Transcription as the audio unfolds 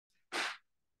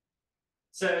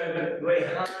So we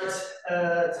had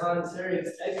time series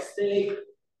xt,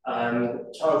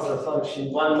 transfer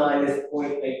function 1 minus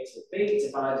 0.82b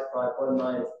divided by 1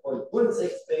 minus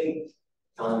 0.16b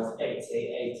times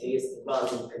 80. 80 is the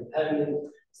random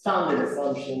component. Standard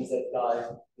assumptions apply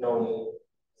normal,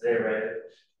 0,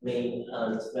 mean,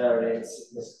 and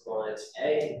variance misrequired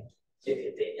A. If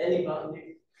you pick any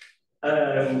value.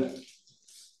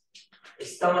 We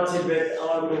started with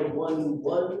ARMA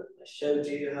 1.1. I showed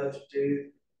you how to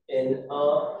do in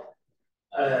R.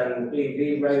 We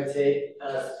rewrote it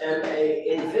as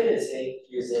MA infinity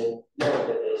using long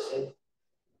division.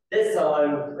 This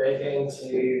time we're going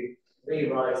to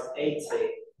rewrite 80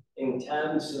 in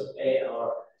terms of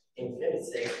AR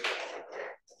infinity.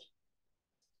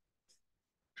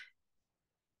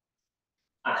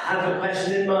 I have a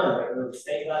question in mind, but we'll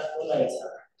save that for later.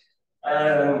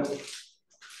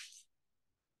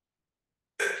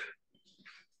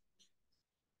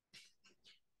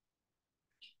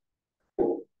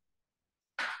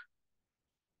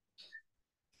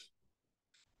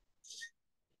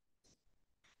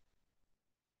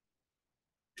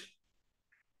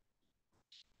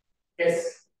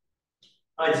 Yes,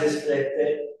 I just flipped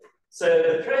it. So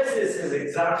the process is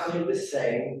exactly the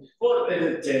same. What we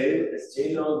would do is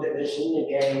do long division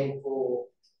again for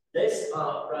this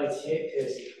part right here,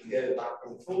 because you can go back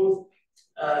and forth.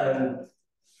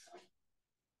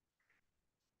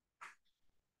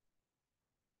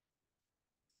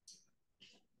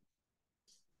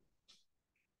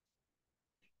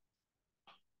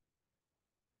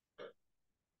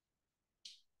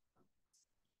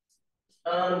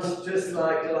 And just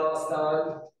like last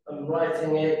time, I'm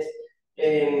writing it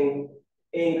in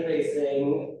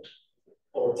increasing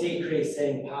or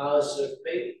decreasing powers of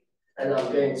b, and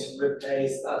I'm going to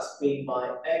replace that b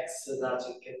by x so that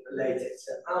you can relate it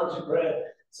to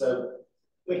algebra. So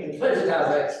we can put it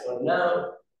as x for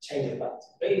now, change it back to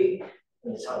b,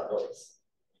 and it's how it goes.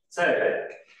 So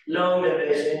long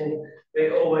division, we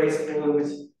always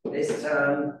put this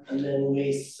term and then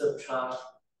we subtract.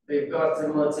 We've got to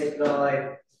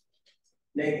multiply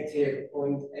negative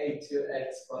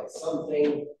 0.82x by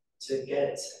something to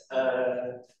get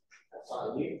a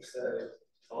value. So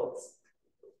thoughts?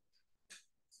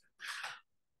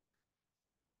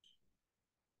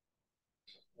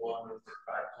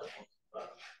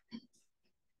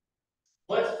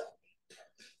 What?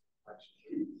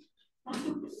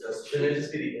 Shouldn't it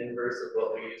just be the inverse of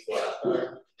what we used last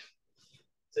time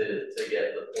to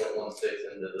get the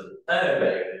 0.16 into the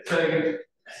negative? So,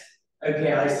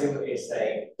 okay, I see what you're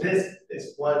saying. This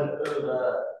is 1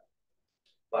 over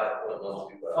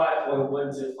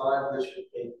 5.125, which would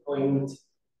be 0.19.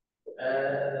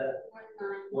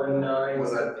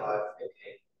 195.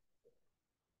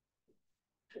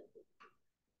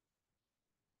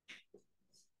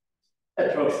 Okay.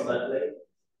 Approximately.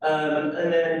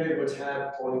 And then we would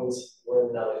have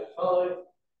 0.195.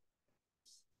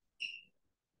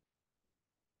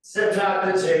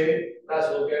 Subtract the 2,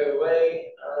 that will go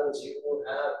away, and you will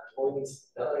have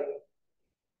 0.9805.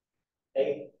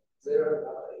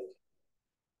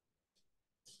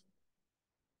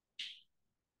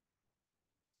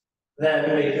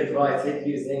 Then we could write it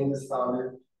using the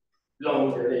standard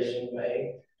long division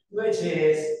way, which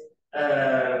is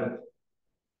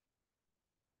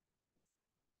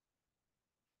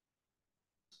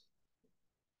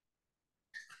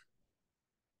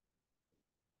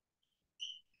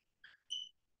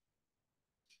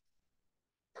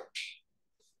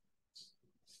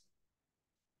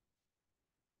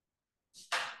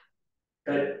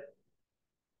good.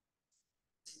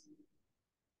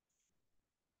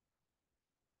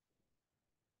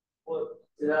 What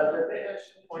did I put there?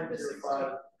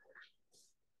 0.05.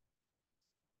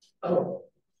 Oh,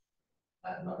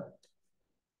 that's not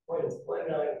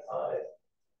 0.195.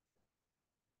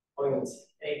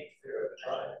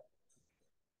 0.805.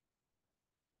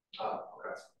 Oh,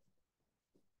 okay.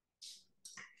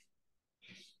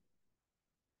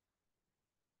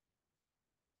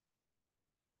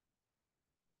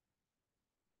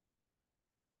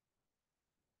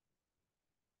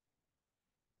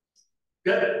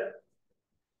 Good.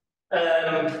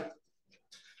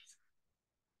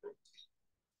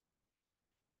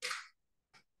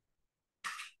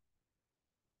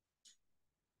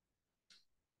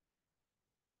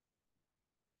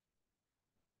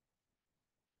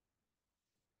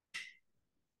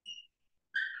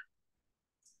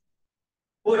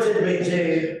 What did we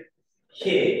do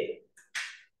here?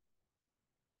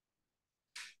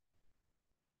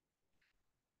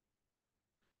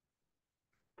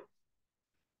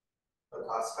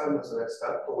 Last time was the next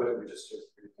step, or what did we just do?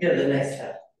 Yeah, the next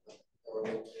step.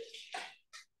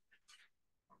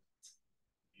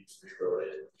 rewrote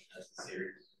it as a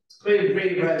series. We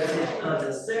rewrote it as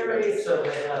a series, so we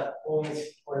have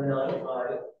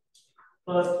 0.195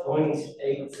 plus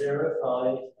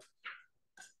 0.805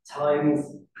 times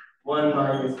 1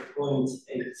 minus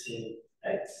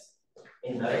 0.82x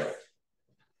in both,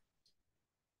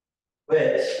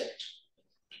 which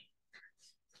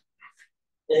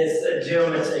is a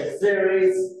geometric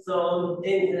series, sum,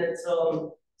 infinite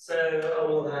sum, so I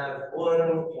will have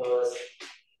 1 plus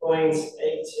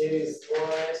 0.82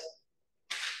 squared.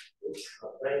 Oops, my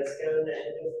brain's going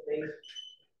ahead of me.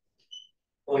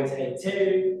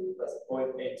 0.82 plus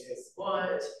 0.82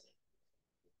 squared.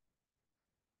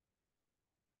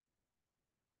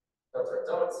 Dot, dot,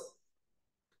 dot.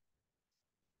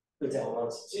 We don't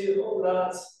want to do all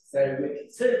that, so we can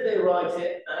simply write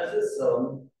it as a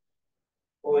sum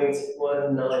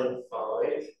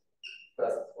 0.195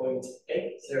 plus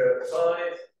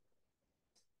 0.805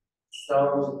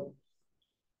 sum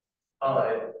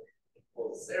I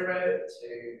equals 0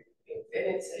 to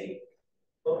infinity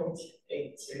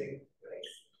 0.82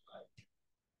 raised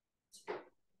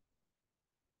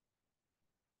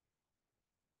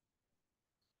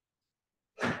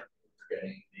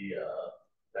Getting the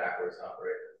backwards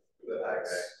operator. The X.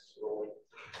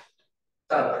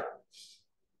 Done.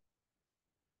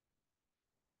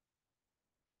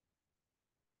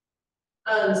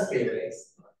 And B raised.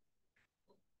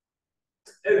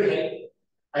 Okay,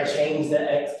 I changed the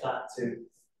X flat to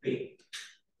B.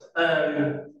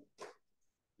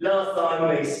 Last time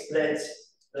we split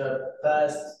the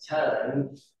first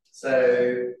term,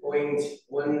 so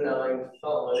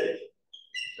 0.195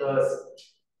 plus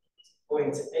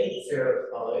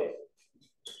 0.805.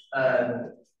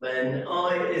 When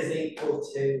I is equal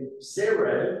to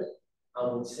 0,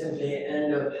 I'll simply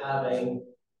end up having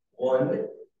 1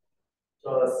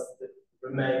 plus the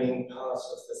remaining part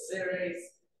of the series,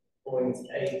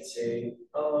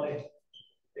 0.82i,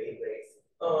 b raised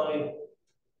I.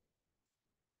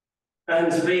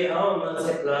 And we are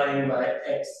multiplying by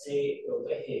xt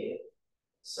over here.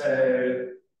 So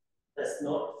let's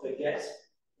not forget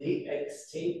the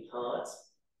xt part.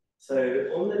 So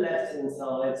on the left-hand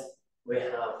side, we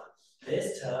have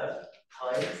this term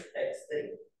times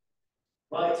xt.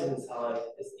 Right-hand side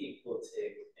is equal to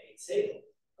 80.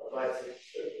 I'll write it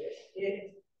over here.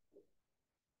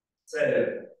 So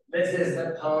this is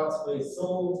the part we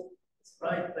solved. It's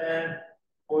right there,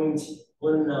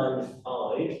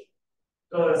 0.195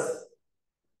 plus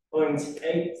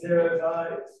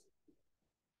 0.805.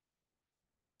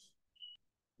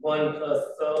 1 plus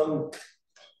sum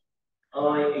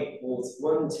I equals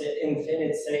 1 to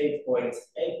infinity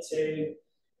 0.82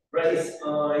 raised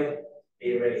I,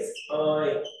 b raised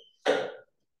I.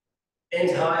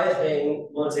 Entire thing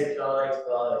multiplied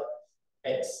by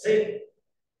xt.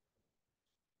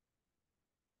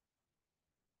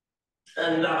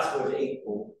 And that would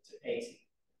equal to 80.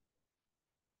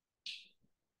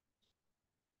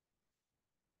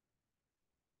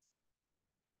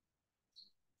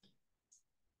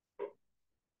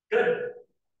 Good.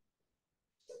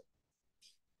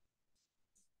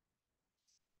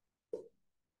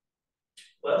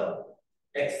 Well,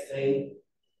 xt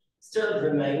still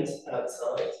remains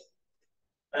outside.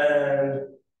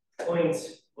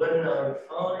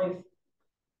 0.195.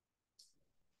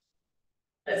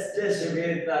 Let's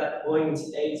distribute that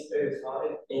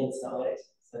 0.805 inside.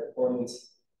 So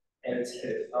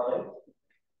 0.805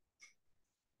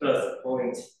 plus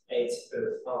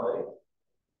 0.805.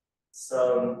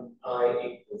 Sum I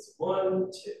equals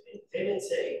 1 to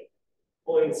infinity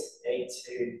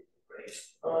 0.82 raised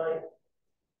I,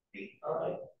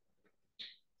 bi,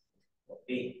 or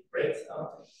b raised I.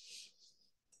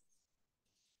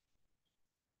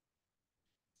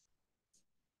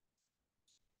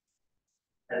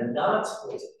 And that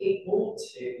was equal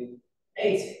to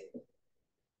 80.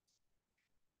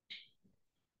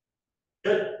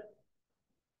 Good.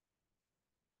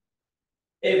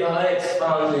 If I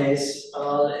expand this,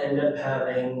 I'll end up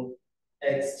having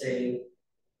xt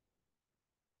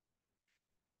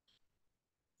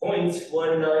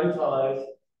 0.195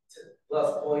 plus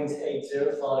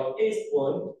 0.805 is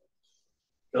 1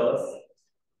 plus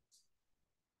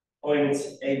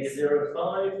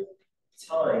 0.805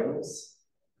 times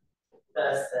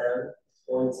less than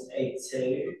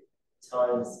 0.82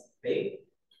 times b.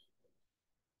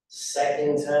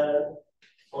 Second term,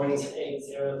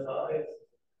 0.805,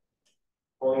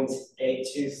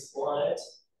 0.82 squared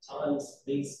times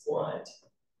b squared.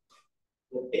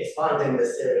 Expanding the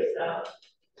series out,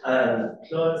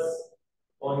 plus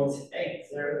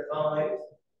 0.805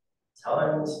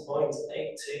 times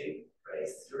 0.82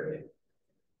 raised through.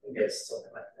 We get stuck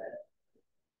like that.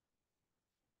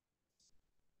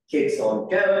 keeps on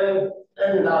going,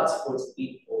 and that's what's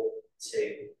equal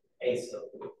to a sub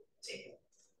t.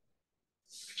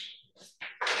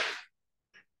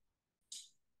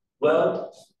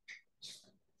 Well,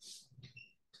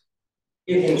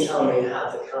 you can tell me how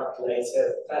to calculate it.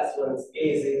 The first one's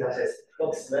easy, that is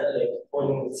approximately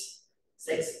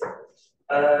 0.6.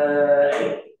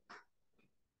 8.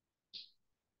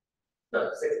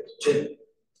 No, 2.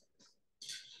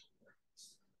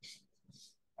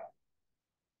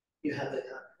 You have the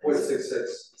calculator. 0.66.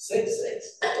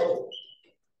 66. Oh.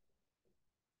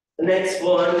 The next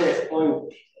one is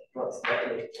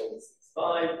approximately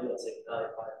 0.65, multiplied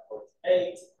by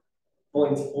 0.8,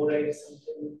 0.48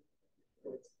 something.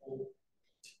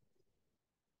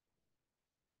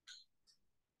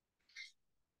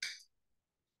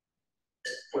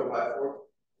 0.4.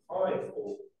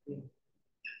 .54.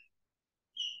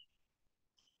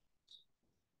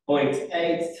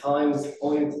 0.8 times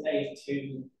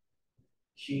 0.82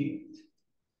 cubed.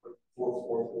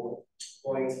 0.444.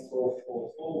 0.444.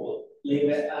 We'll leave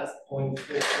it as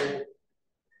 0.44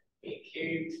 b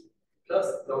cubed plus ...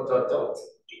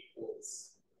 equals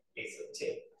a sub t.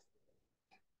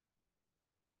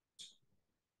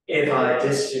 If I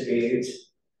distribute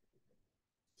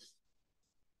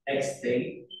xt,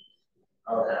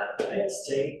 I'll have xt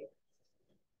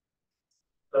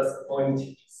plus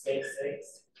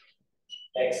 0.66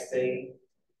 xt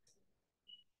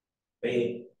b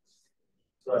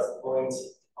plus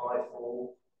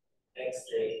 0.54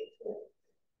 xt or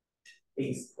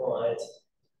b squared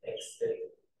xt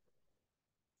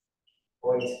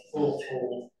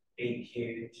 0.44 b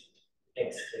cubed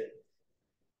xt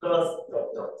plus ...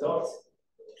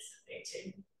 it's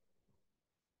 18.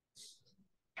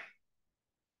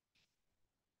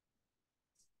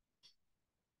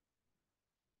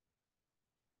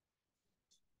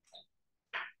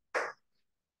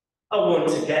 I want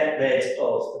to get rid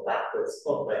of the backwards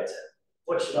operator.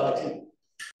 What should I do?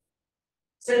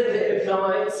 Simply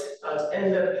applies, I'd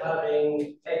end up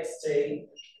having xt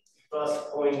plus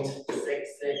 0.66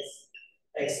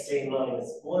 xt minus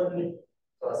 1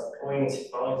 plus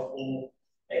 0.54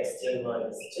 xt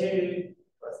minus 2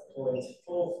 plus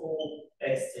 0.44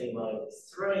 xt minus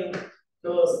 3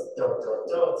 plus ...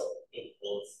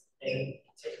 equals 8.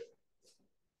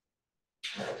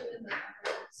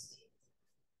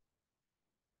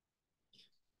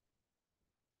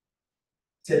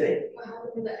 What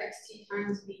happened to the xt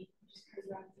times b? Just comes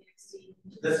back to the xt.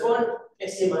 This one,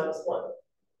 xt minus 1.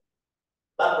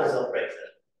 Backwards operator.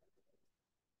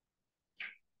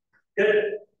 Good.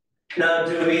 Now,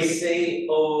 do we see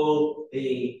all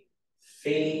the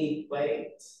phi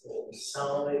weight or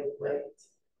psi weight?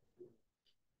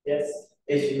 Yes.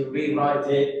 If you rewrite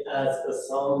it as a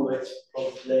sum, which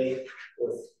probably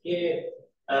was here,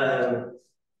 I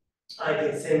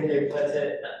could simply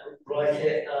write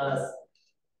it as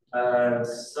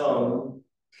sum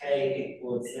k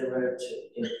equals 0 to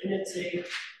infinity.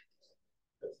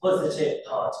 The positive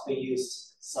part we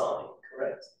used psi,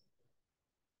 correct?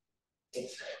 Okay.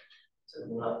 So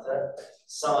matter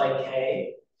psi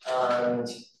k and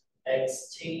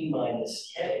xt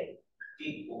minus k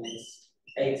equals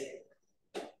 80.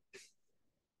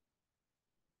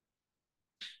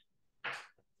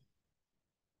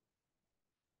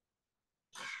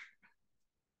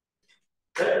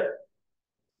 Good.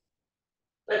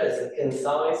 That is a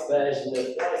concise version of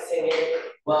writing it,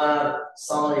 where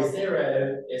psi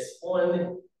 0 is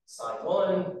 1, psi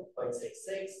 1,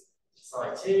 0.66,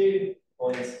 psi 2,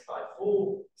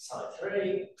 0.54, psi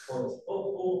 3,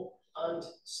 0.44, and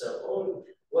so on.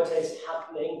 What is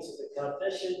happening to the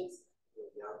coefficients?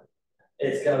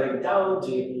 It's going down.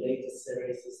 Do you believe the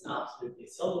series is absolutely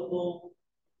solvable?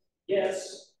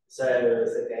 Yes. So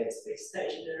is it going to be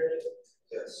stationary?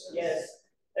 Yes. Yes.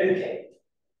 Okay.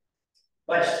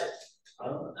 Question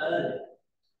from earlier.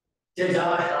 Did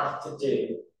I have to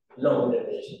do long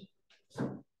division?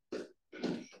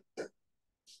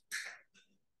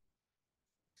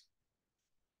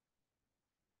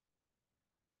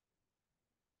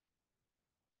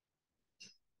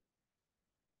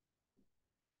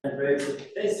 And wrote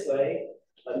it this way,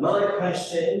 but my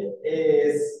question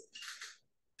is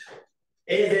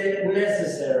it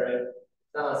necessary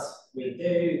that we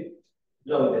do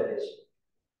long division?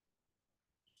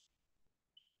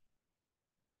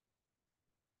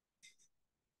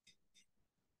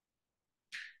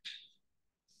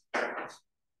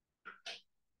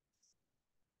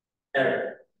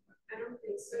 Error. I don't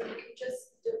think so. You could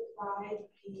just divide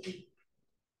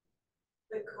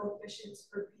the coefficients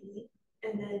for b,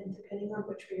 and then depending on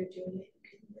which way you're doing it, you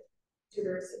can do the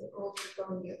reciprocal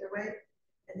going the other way,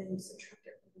 and then you subtract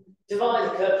it from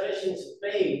Divide the coefficients of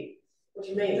B. What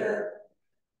do you mean? The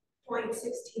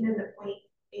 0.16 and the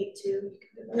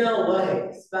 0.82. No way,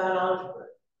 it's bad algebra.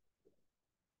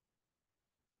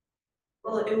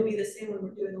 Well, it would be the same when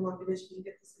we're doing the long division, you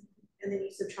get the same thing, and then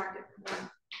you subtract it from one.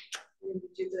 And then you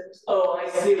do the. Oh, I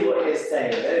see what you're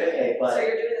saying, okay, So but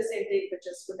you're doing the same thing, but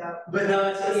just without.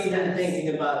 without even steps. thinking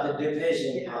about the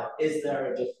division Yeah. part, is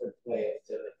there a different way of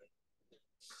doing it?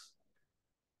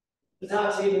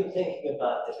 Without even thinking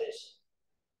about division.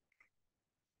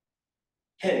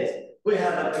 Hence, we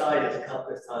have applied it a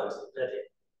couple of times already.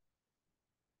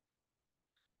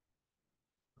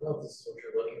 I don't know if this is what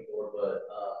you're looking for, but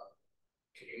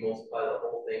could you multiply the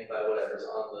whole thing by whatever's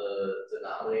on the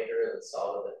denominator and then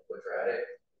solve it in quadratic?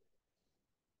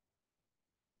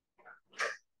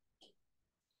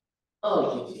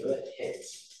 I'll give you a hint.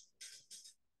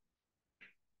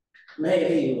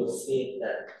 Maybe you will see it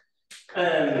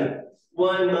then.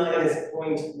 1 minus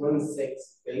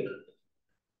 0.16b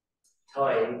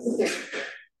times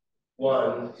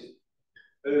 1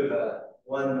 over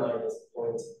 1 minus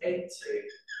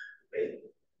 0.82b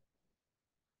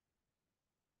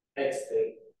xb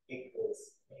equals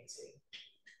 18.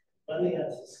 Let me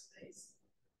add some space.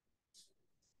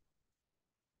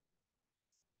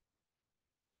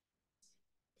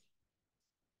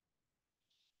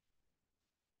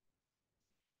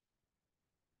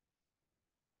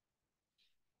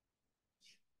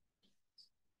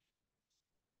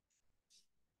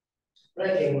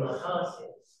 Breaking my heart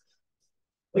here.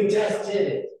 We just did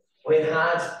it. We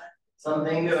had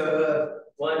something over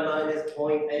 1 minus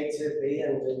 0.82b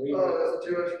and we that's a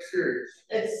geometric series.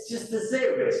 it's just a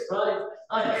series, right?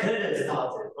 I could have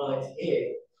started right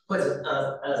here, put it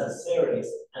as a series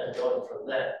and gone from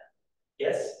there.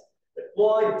 Yes? But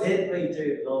why did we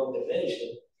do long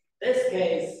division? This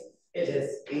case, it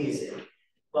is easy.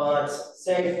 But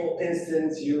say for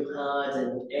instance you had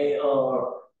an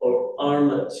AR or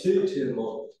ARMA 2-2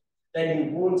 model, then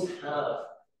you won't have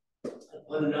a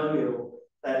polynomial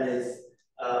that is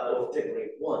of degree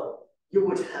 1. You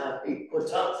would have a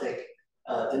quadratic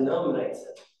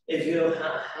denominator. If you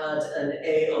had an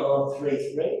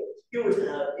AR33, you would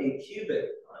have a cubic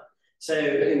prime. So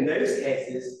in those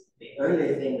cases, the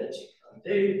only thing that you can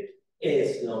do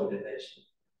is long division.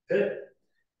 Good.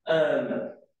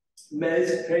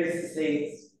 Most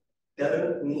processes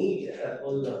don't need a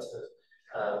whole lot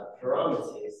of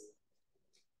parameters.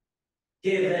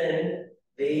 Given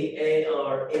the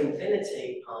AR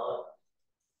infinity part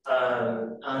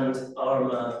and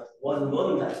ARMA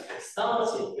 1-1 that we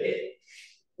started with,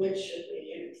 which should we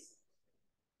use?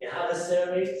 You have a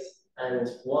series and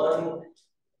one,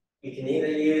 you can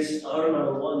either use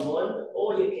ARMA 1-1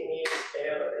 or you can use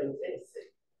AR infinity.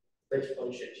 Which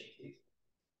one should you use?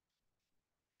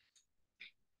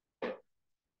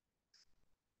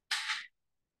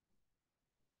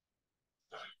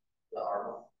 The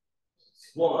ARMA.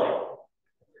 Why? I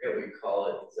forget what you call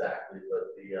it exactly, but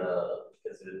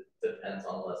because it depends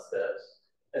on less steps.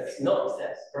 It's not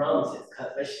steps, parameters,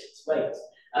 coefficients, weight.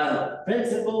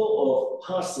 Principle of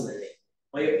parsimony.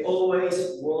 We always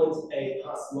want a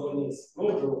parsimonious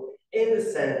model in the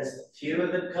sense fewer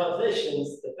the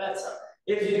coefficients, the better.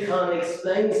 If you can't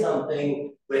explain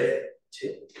something with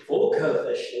 4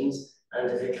 coefficients, and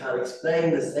if you can't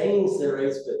explain the same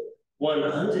series with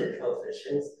 100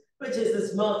 coefficients, which is the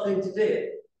smart thing to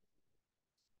do?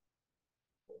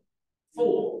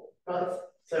 4, right?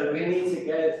 So we need to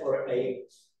go for a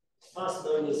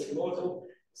parsimonious model.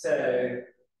 So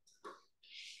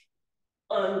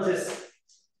I'm just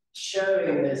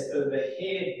showing this over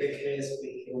here because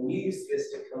we can use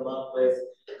this to come up with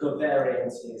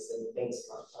covariances and things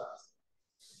like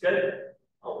that. Good?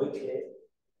 Are we clear?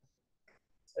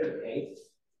 Okay.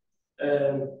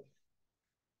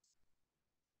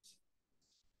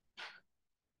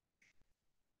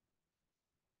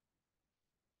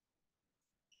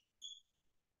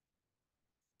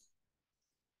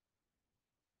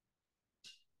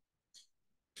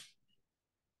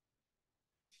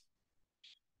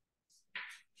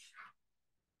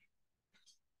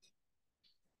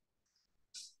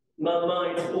 My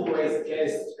mind always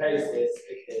goes to process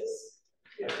because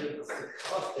it's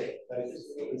stochastic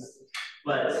processes,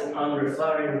 but I'm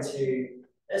referring to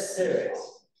a series.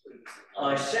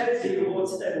 I showed you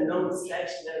what a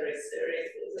non-stationary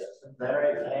series is at the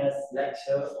very last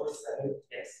lecture or so,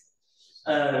 yes.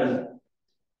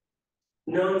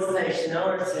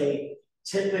 Non-stationarity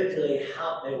typically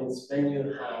happens when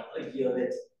you have a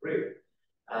unit root.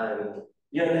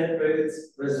 Unit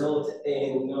roots result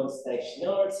in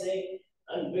non-stationarity,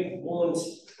 and we want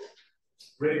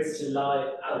roots to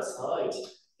lie outside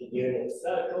the unit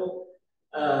circle.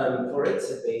 for it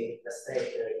to be a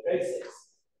stationary process.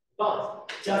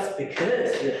 But just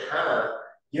because you have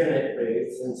unit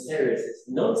roots and series is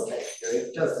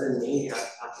non-stationary doesn't mean you have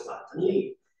to pack it up and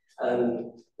leave.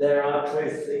 There are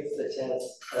processes such as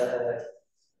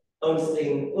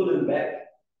Onstein Uhlenbeck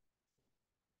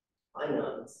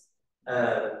finance.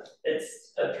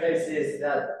 It's a process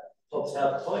that pops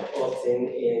up quite often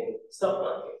in stock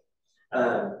market.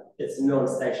 It's a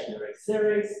non-stationary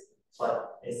series,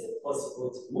 but is it possible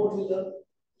to model them?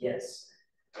 Yes.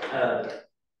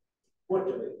 What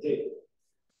do we do?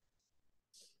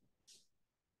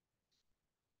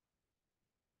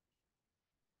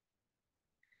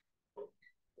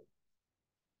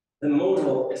 The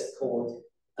model is called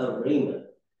ARIMA.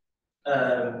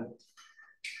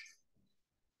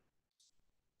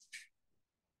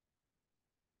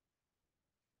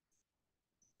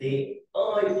 The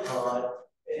I part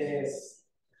is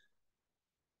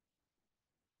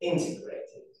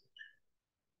integrated.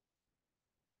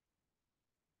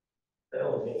 That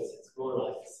all means it's more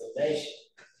like a summation.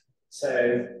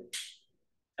 So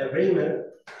ARIMA,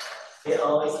 the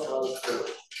I stands for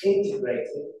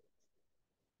integrated.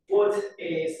 What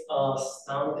is our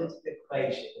standard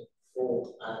equation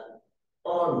for an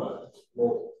ARMA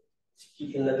model?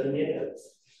 You can look in your notes.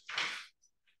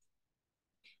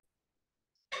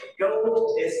 The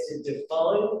goal is to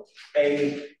define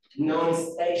a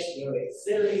non-stationary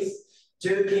series.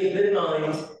 Do keep in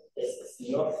mind, this is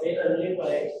not the only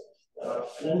way. There are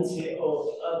plenty of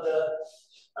other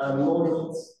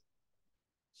models.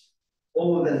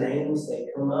 All the names they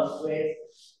come up with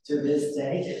to this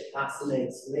date, it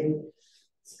fascinates me.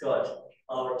 It's got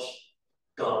arch,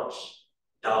 gosh,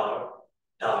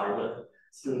 dharma.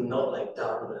 It's not like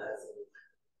dharma as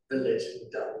in religion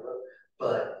dharma,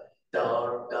 but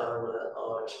dharma,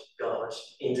 arch, gosh,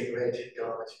 integrated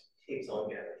gosh, keeps on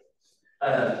going.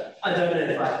 I don't know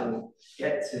if I can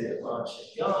get to arch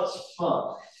and gosh,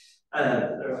 but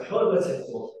there are a whole bunch of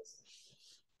models.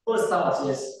 For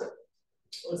starters,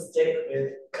 let's stick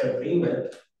with ARIMA.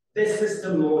 This is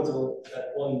the model that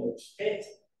one would fit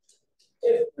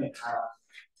if we have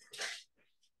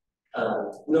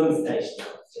non-stationary.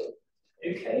 So,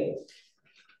 okay.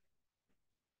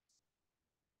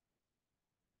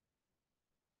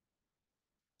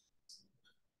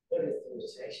 What is the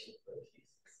notation for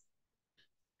physics?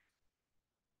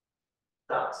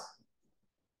 That.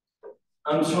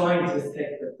 I'm trying to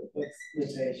stick with the book's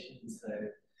notation, so.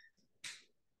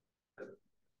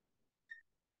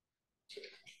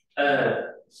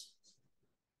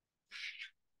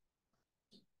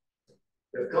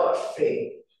 We've got phi,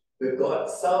 we've got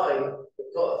sine,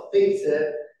 we've got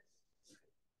theta.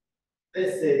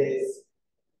 This is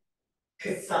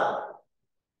cosine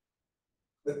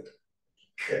with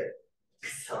cosine.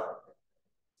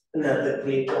 Another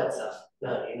Greek letter,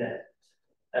 now you know.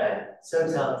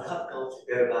 Sometimes I've got to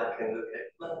go back and look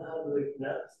at, well, how do we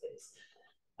pronounce this?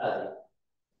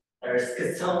 There's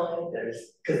cosine, there's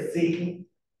cosine,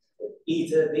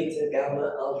 eta, beta, gamma,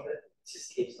 alpha, it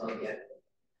just keeps on going.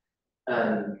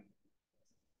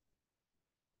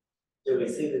 Do we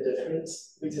see the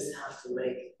difference? We just have to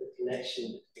make the connection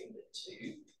between the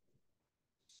two.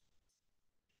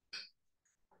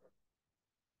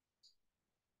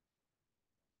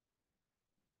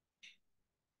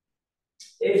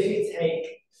 If you take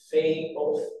phi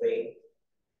of phi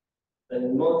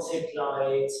and multiply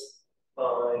it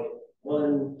by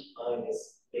 1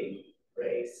 minus b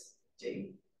raised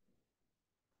d,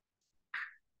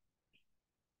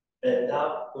 then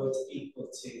that would equal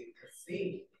to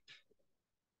phi,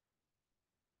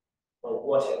 or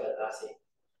whatever that is.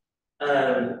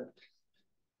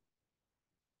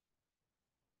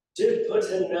 Do put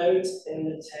a note in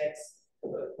the text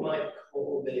that might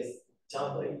call this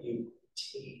WT.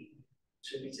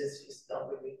 Should we just use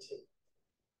WT?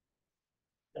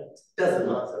 It doesn't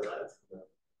matter, right?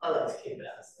 I like to keep it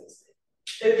as constant.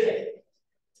 Okay,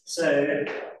 so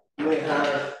we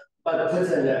have, but put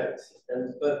a note, and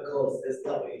the book calls this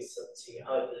W sub T,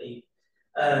 I believe.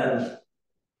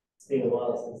 It's been a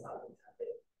while since I've been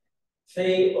having it.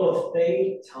 Phi of B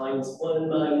times 1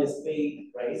 minus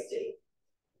B raised D.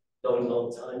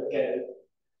 Long time ago,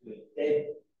 we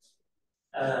did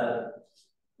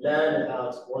learn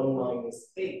about 1 minus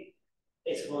B.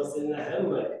 It was in the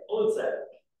homework also.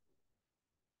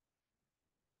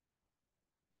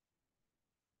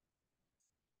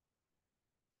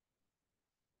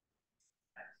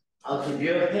 I'll give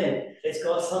you a hint. It's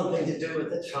got something to do with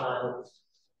the trial.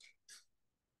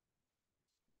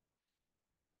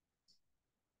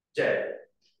 Joe.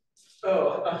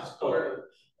 Oh,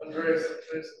 I'm very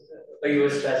Are you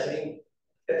studying?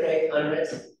 Okay, I'm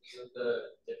ready. the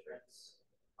difference.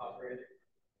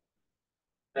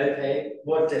 Okay,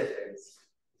 what difference?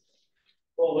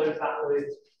 Forward, backward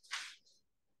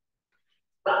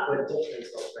difference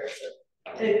operator.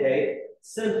 Okay,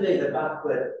 simply the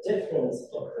backward difference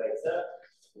operator.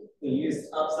 We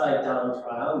used upside down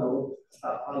triangle,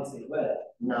 fancy word.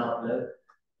 Now look.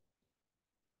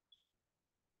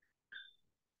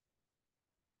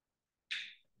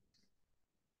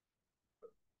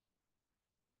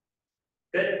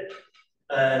 Good.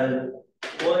 1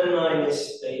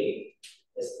 minus b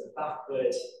is the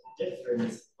backward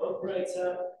difference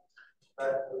operator.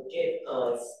 That will give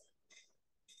us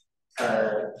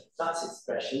that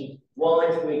expression.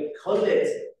 Why do we call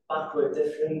it backward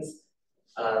difference?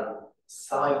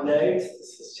 Side note,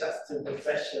 this is just a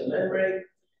professional memory.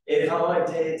 If I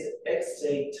did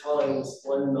xt times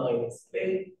 1 minus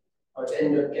b, I'd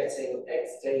end up getting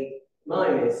xt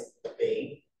minus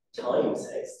b times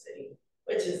xt,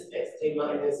 which is xt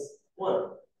minus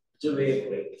 1. Do we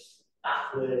agree?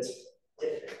 Backward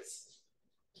difference.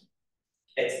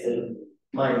 Xt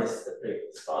minus the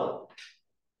previous one.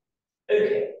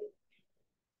 Okay.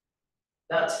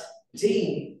 That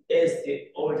d is the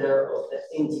order of the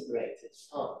integrated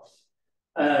part.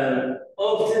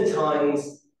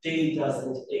 Oftentimes, d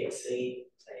doesn't exceed,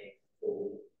 say,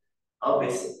 4. I'll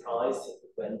be surprised if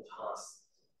it went past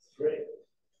 3.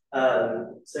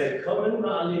 So common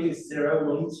values 0,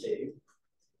 1, 2.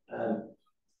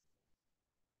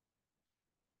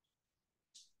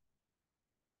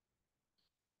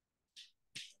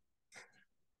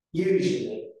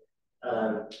 Usually,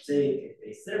 d could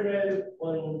be 0,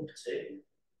 1, 2.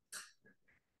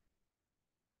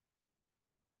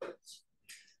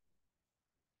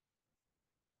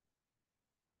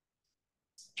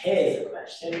 Here's a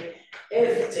question.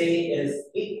 If d is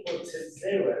equal to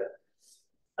 0,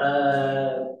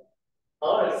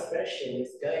 our expression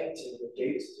is going to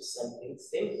reduce to something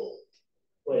simple.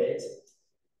 What is it?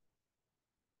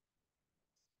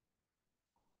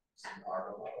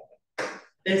 ARMA model.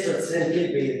 This would simply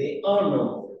be the ARMA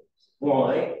model.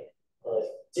 Why? Well, if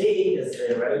d is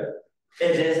 0,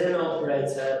 it is an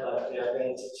operator, but we are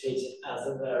going to treat it as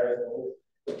a variable.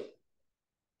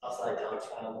 Upside down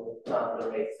triangle,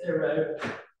 boundary rate 0,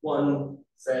 1.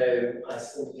 So I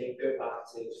simply go back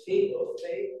to phi of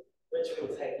phi, which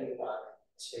will take me back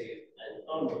to an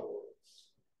ARMA model.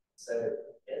 So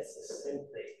this is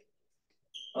simply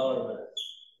ARMA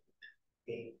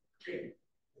p.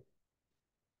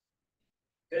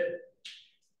 Good.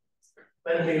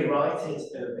 When we write it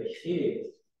over here,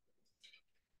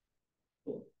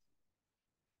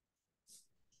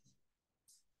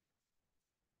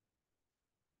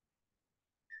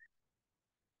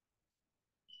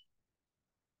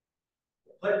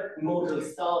 put model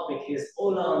star because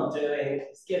all I'm doing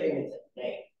is giving it a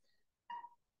name.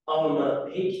 ARMA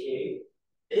PQ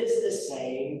is the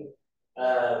same.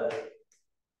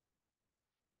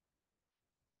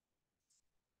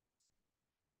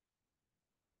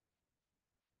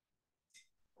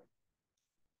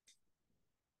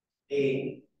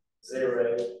 P0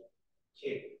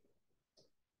 Q.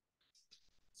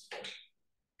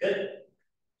 Good.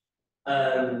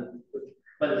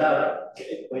 But that,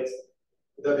 wait.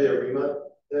 Would that be ARIMA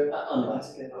there?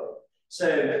 So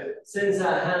since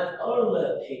I have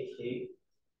ARMA PQ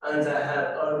and I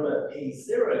have ARMA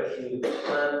P0Q,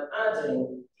 I'm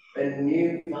adding a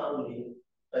new value,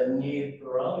 a new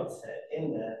parameter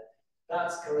in there.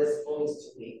 That corresponds to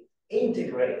the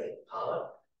integrated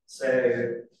part.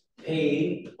 So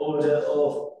P, order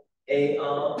of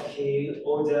ARQ,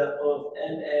 order of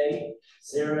MA,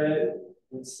 0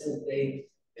 would simply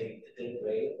be the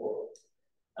degree or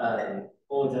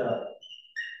order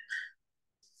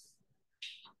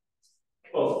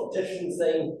of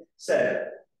differencing. So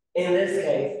in this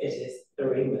case, it is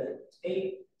ARIMA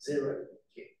P0Q.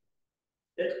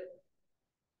 Good.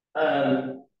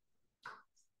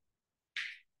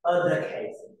 Other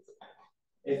cases,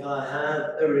 if I have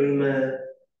ARIMA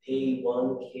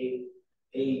P1Q,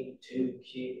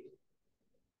 P2Q,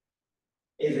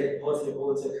 is it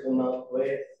possible to come up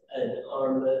with an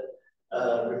ARMA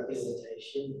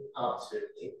representation?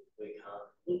 Absolutely, we can't.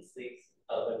 It's these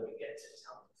when we get to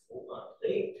example 4, I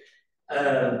believe.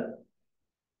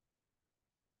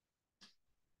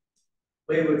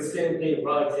 We would simply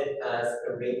write it as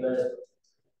ARIMA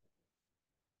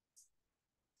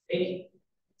P,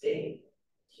 D,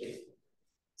 Q.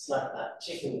 It's like that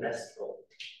chicken restaurant.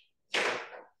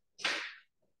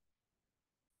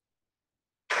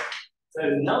 So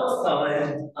last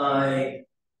time I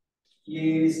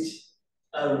used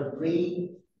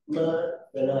ARIMA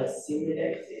when I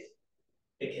simulated,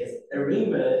 because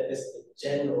ARIMA is the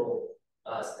general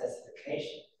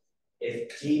specification.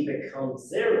 If G becomes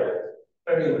 0,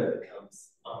 ARIMA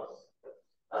becomes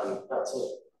ARMA. That's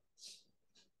all.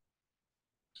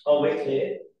 Are we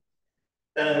clear?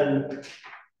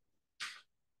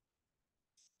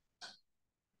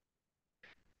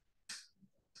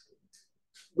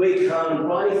 We can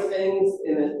write things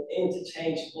in an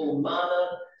interchangeable manner.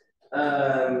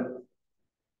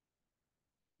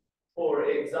 For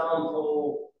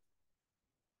example,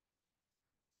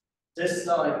 just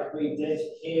like we did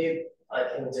here, I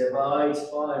can divide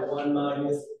by 1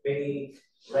 minus b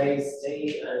raised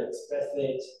d and express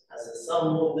it as a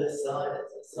sum on this side,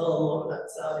 as a sum on that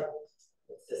side.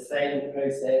 It's the same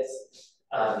process.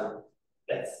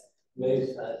 Let's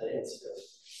move further into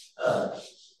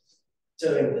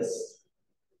doing this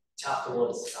chapter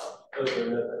 1 stuff over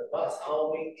and over. But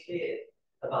are we clear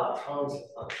about transfer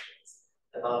functions,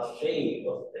 about phi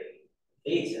of b,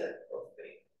 theta of b,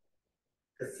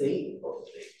 the c of b,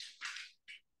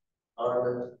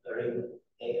 ARMA, ARIMA,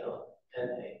 AR, and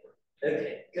A?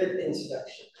 Okay, good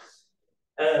introduction.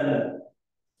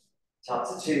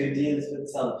 Chapter 2 deals with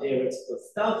some theoretical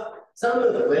stuff, some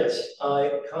of which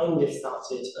I kind of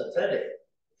started already.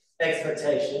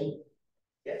 Expectation,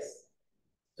 yes.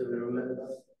 Do we remember?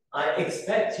 I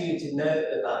expect you to know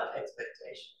about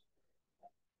expectation.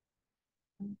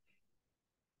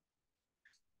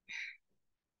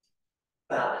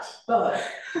 But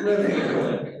moving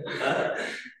on.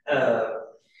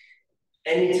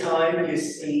 Anytime you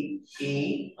see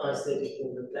E, I said you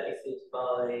can replace it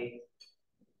by.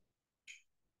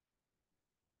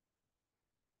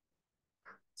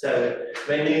 So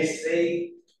when you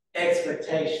see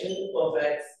expectation of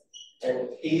X, an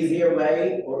easier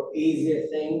way or easier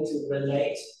thing to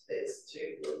relate this to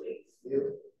will be mu.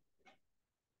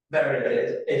 Very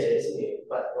good, it is mu,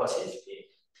 but what is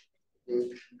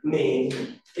mu?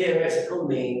 Mean, theoretical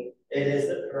mean, it is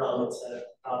a parameter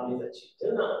probably that you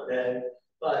do not know,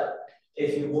 but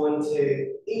if you want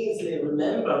to easily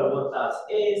remember what that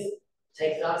is,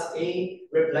 take that E,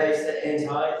 replace the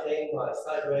entire thing by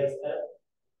sideways term.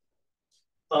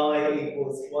 I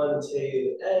equals 1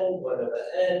 to n, 1 over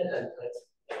n, and put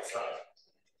inside.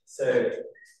 So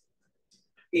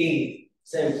E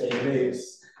simply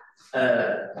moves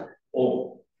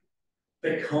or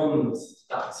becomes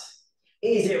that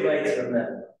easier way to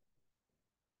remember.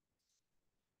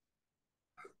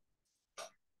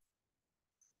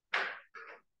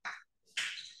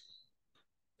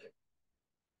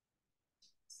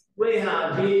 We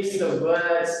have used the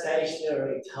word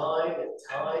stationary time and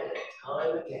time and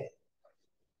time again.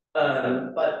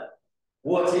 But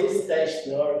what is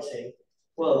stationarity?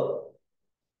 Well,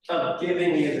 I've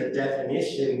given you the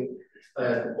definition,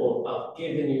 or I've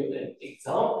given you an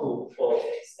example of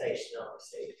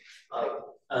stationarity.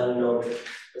 Unknown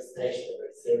the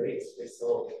stationary series we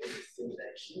saw in the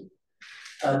simulation.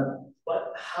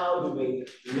 But how do we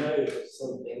know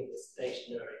something is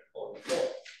stationary or not,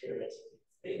 theoretically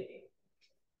speaking?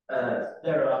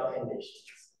 There are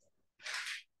conditions.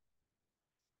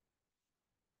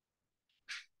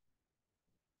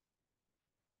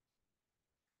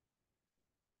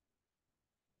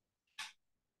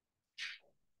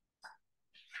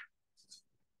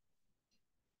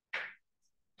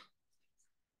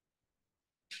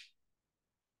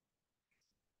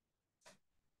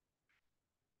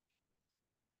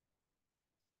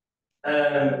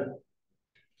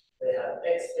 We have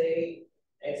xt,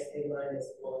 xt minus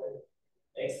 1,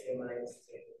 xt minus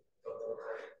 2.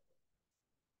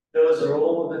 Those are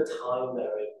all the time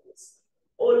variables.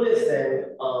 All of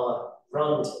them are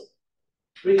random.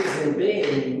 Reason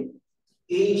being,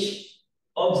 each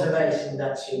observation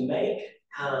that you make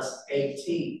has a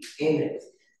t in it.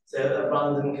 So a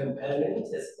random component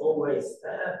is always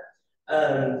there.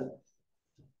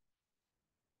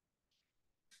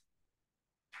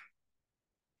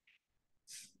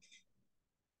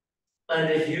 And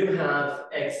if you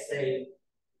have xt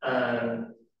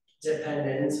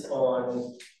dependent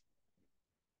on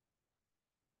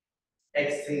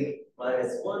xt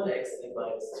minus 1, xt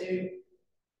minus 2,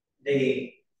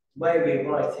 the way we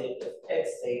write it is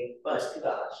xt dash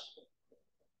dash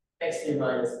xt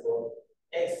minus 1,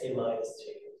 xt minus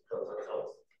 2,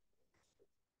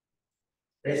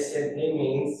 This simply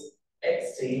means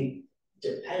xt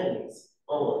depends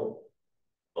on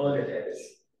all of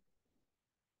those.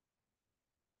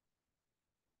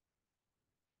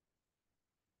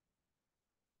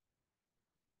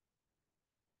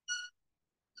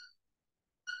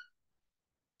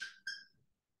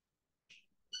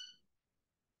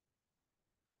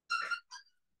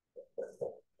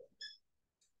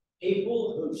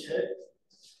 People who took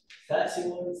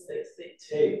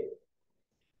 3162,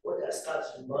 what does that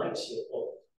remind you of?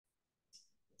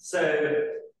 So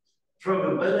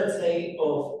probability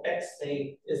of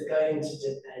xt is going to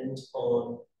depend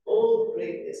on all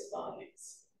previous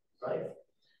values, right?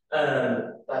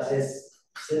 That is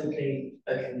simply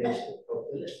a conditional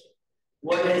probability.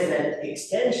 What is an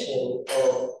extension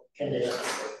of conditional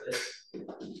probability?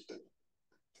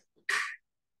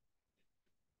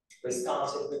 We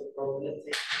started with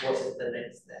probability. What is the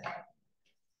next step?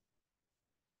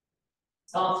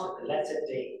 Start with the letter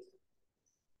D.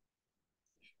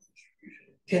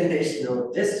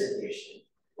 Conditional distribution.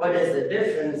 What is the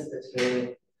difference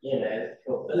between,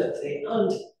 probability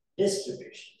and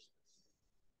distribution?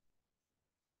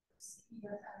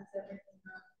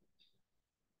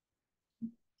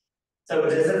 So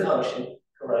it is a function,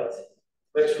 correct?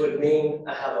 Which would mean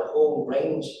I have a whole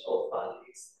range of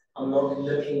values. I'm not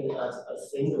looking at a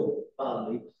single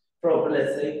value.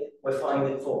 Probability, we're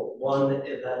finding for one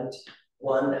event,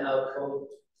 one outcome.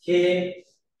 Here,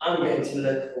 I'm going to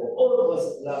look for all the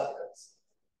possible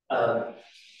outcomes.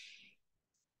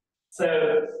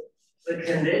 So the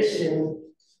condition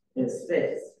is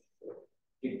this.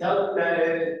 You don't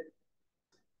know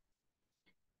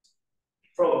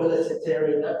probability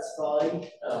theory, that's fine.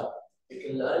 You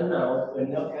can learn now. We're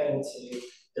not going to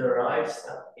derive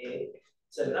stuff here.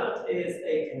 So that is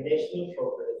a conditional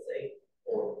probability,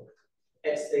 or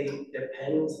xt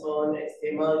depends on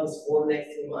xt minus 1,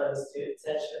 xt minus 2,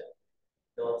 etc.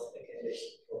 Not a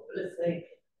conditional probability.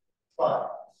 But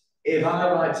if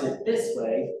I write it this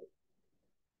way,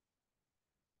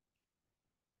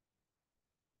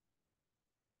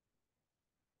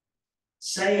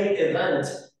 same event,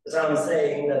 but I'm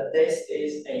saying that this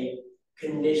is a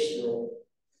conditional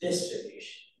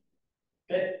distribution.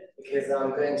 Okay? Because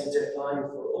I'm going to define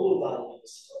for all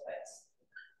values for x.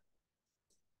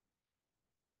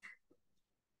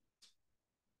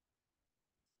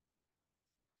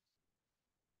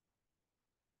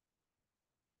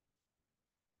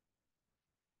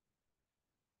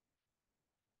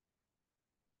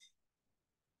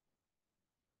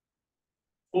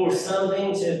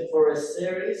 For a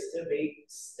series to be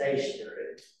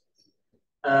stationary.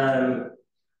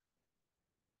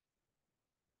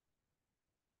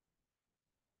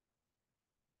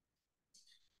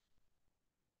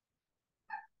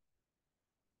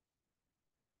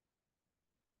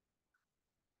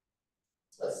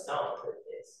 Let's start with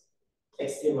this.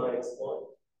 Xt minus 1,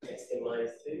 xt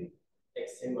minus 2,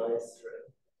 xt minus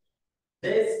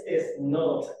 3. This is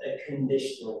not a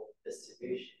conditional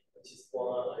distribution, which is why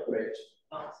I wrote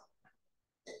that.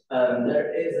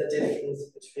 There is a difference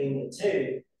between the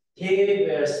two. Here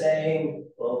we are saying,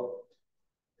 well,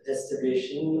 the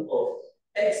distribution of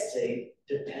xt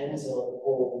depends on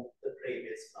all the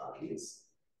previous values.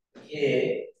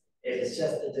 Here, it is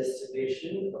just a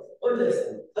distribution of all of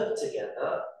them put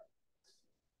together.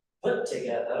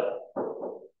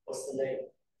 What's the name?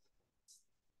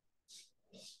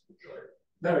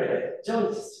 Very good,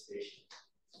 joint distribution.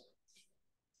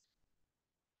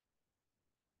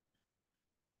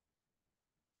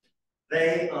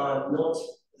 They are not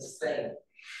the same.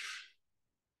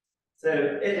 So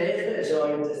it is a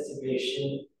joint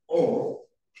distribution of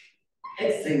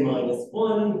xt minus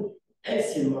 1,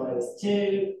 xt minus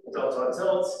 2, dot, dot,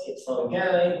 dot, keeps on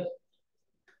going.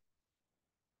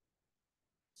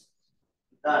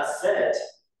 That said,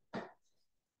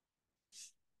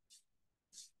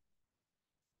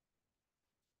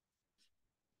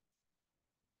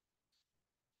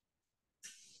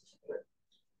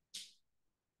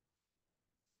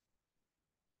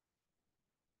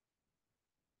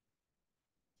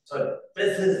 so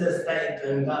this is the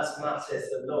statement that matters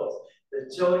a lot. The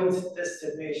joint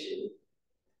distribution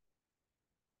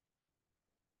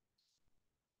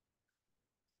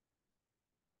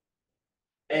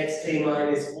xt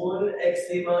minus 1,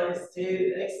 xt minus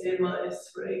 2, xt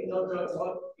minus 3, dot, dot,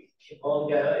 dot, keep on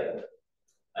going,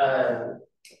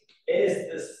 is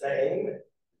the same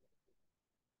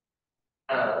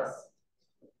as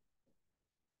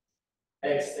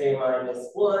xt minus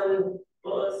 1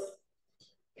 plus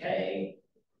k,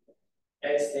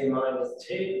 xt minus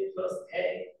 2 plus k,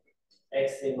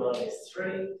 xt minus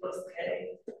 3 plus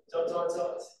k, dot, dot,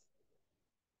 dot.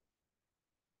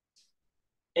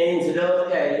 Instead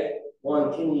of k,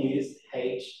 one can use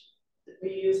h. Did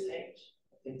we use h?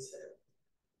 I think so.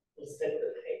 We'll stick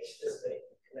with h this way,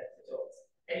 connect the dots.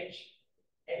 H,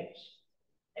 h,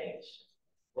 h.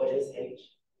 What is h?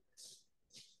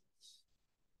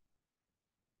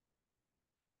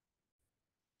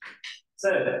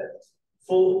 So,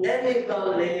 for any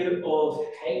value of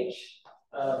h,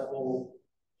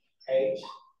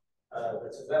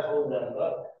 which is a whole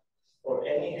number, for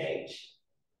any h,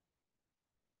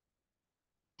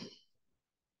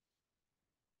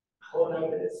 four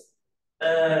numbers.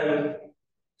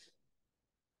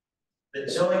 The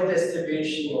joint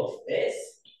distribution of this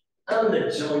and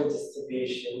the joint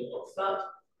distribution of that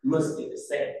must be the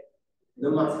same,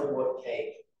 no matter what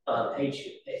H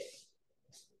you pick.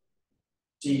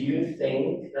 Do you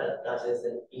think that that is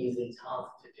an easy task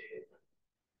to do?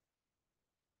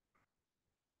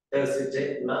 Those who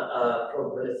did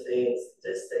probability and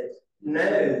statistics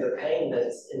know the pain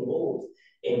that's involved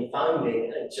in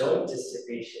finding a joint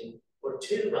distribution for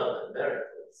two random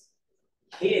variables.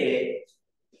 Here,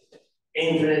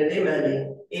 infinitely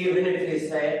many, even if you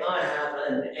say I have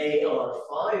an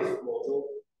AR5 model,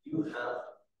 you have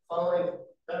 5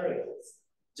 variables.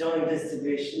 Joint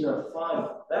distribution of 5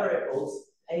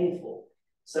 variables, painful.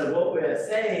 So what we are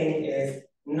saying is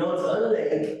not only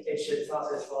it should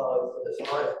satisfy for the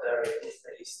 5 variables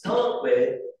that you start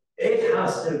with, it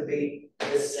has to be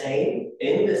the same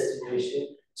in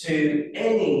distribution to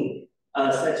any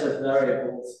set of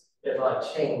variables if I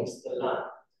change the lab.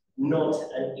 Not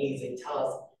an easy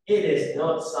task. It is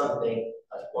not something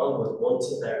that one would want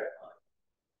to verify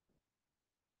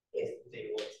if they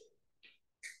want to.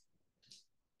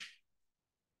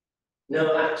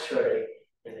 No actuary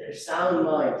in their sound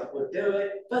mind would do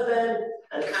it, but then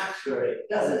an actuary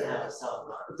doesn't have a sound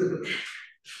mind.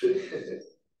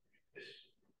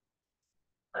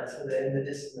 That's what they're in the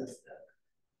distance stuff.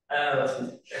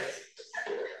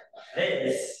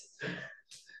 This,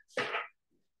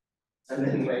 and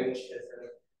then wait.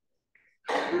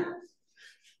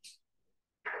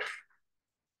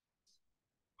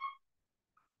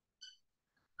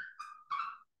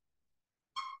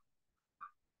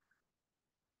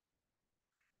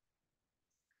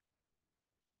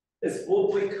 Is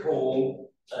what we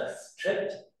call a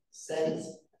strict sense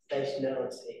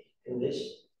stationarity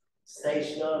condition.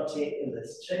 Stationarity in the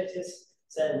strictest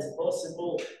sense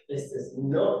possible. This is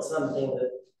not something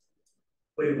that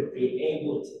we would be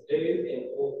able to do in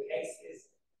all cases.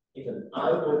 Even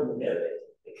I wouldn't know it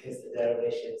because the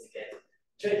derivations get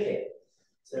tricky.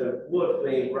 So what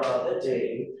we rather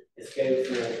do is go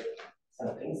for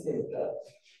something simpler.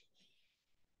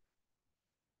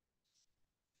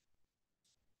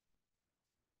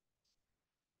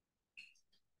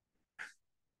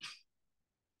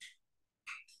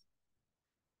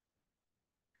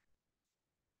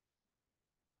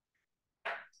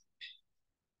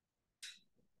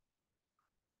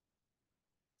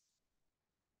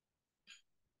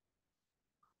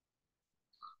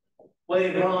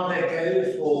 We'd rather go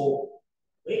for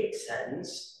weak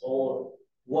sense or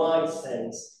wide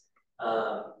sense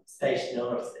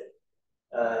stationarity.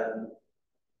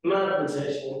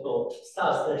 Mathematicians or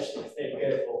statisticians, they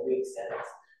go for weak sense.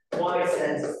 Wide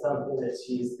sense is something that's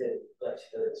used in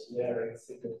electrical engineering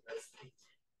significantly.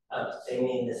 They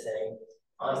mean the same.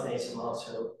 I say to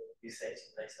Marshall, you say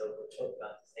to myself, we'll talk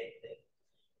about the same thing.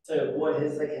 So what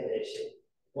is the condition?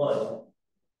 1.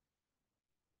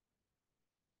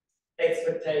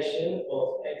 Expectation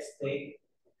of xt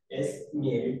is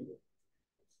mu,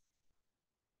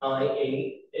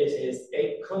 i.e. it is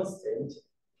a constant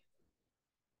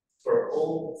for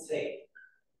all t.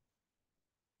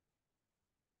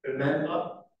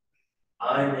 Remember,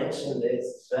 I mentioned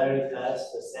this very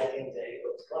first, the second day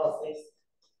of classes.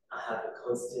 I have a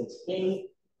constant mean,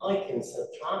 I can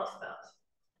subtract that.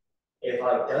 If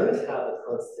I don't have a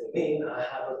constant mean, I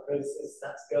have a process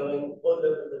that's going all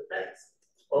over the place.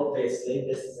 Obviously,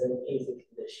 this is an easy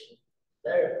condition to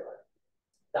verify.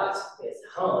 That is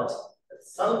hard, but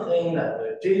something that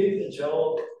will do the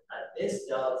job, and this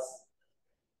does,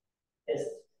 is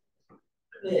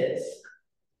this.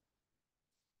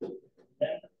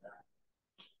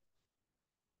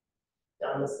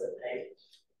 Down the page.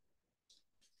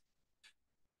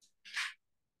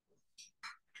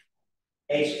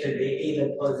 H could be either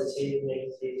positive,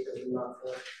 negative, doesn't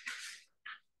matter.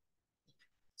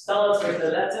 Starts with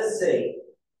the letter C.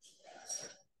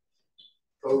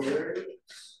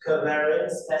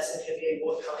 Covariance, specifically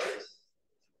what kind?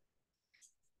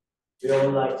 We all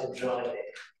like to drive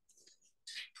it.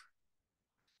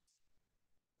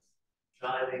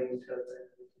 Driving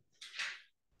covariance.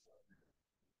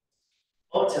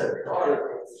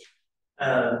 Autocovariance.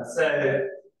 So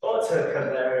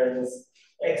autocovariance,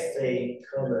 xt, xt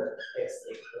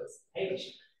equals h.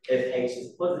 If h is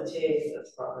positive,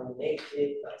 that's fine.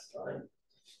 Negative, that's fine.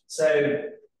 So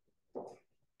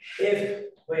if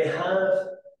we have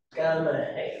gamma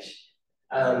h,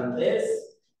 this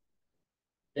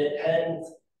depends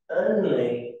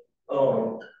only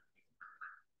on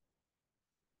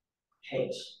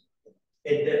h.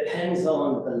 It depends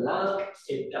on the lag,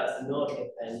 it does not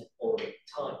depend on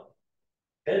time.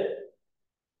 Good?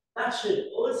 That should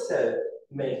also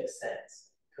make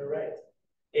sense, correct?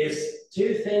 If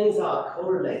two things are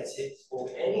correlated for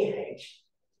any h,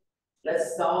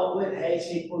 let's start with h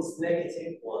equals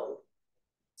 -1.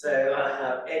 So I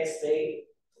have xt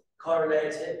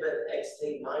correlated with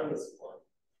xt minus 1.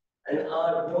 And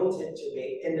I want it to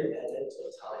be independent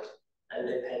of time and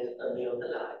dependent only on the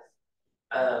lag.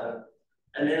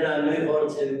 And then I move on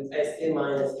to xt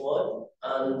minus 1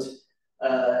 and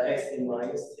xt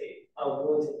minus 2. I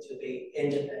want it to be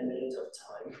independent of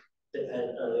time,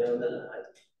 dependent only on the lag.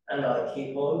 And I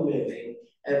keep on moving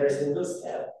every single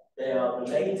step. They are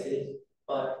related,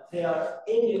 but they are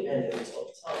independent of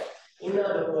time. In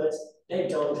other words, they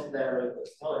don't vary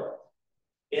with time.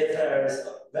 If there is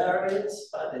a variance,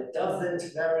 but it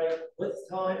doesn't vary with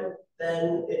time,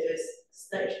 then it is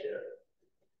stationary.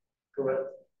 Correct?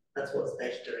 That's what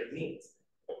stationary means.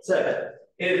 So,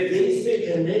 if these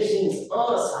two conditions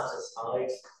are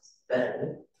satisfied,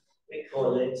 then we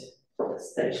call it a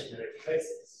stationary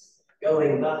process.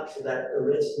 Going back to that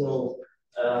original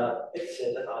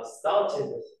picture that I started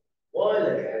with a while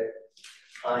ago,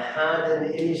 I had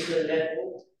an initial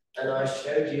level, and I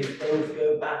showed you things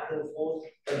go back and forth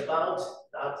about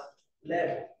that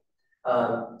level.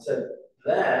 So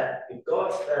there, you've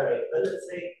got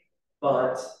variability,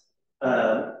 but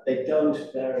they don't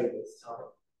vary with time.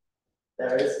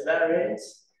 There is variance,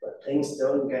 but things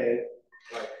don't go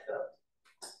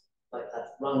like that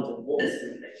random walk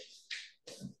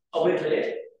simulation. Are we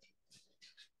clear?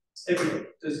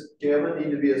 Does gamma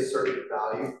need to be a certain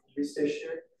value to be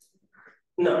stationary?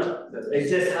 No, it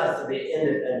just has to be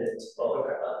independent of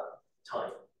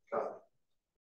time.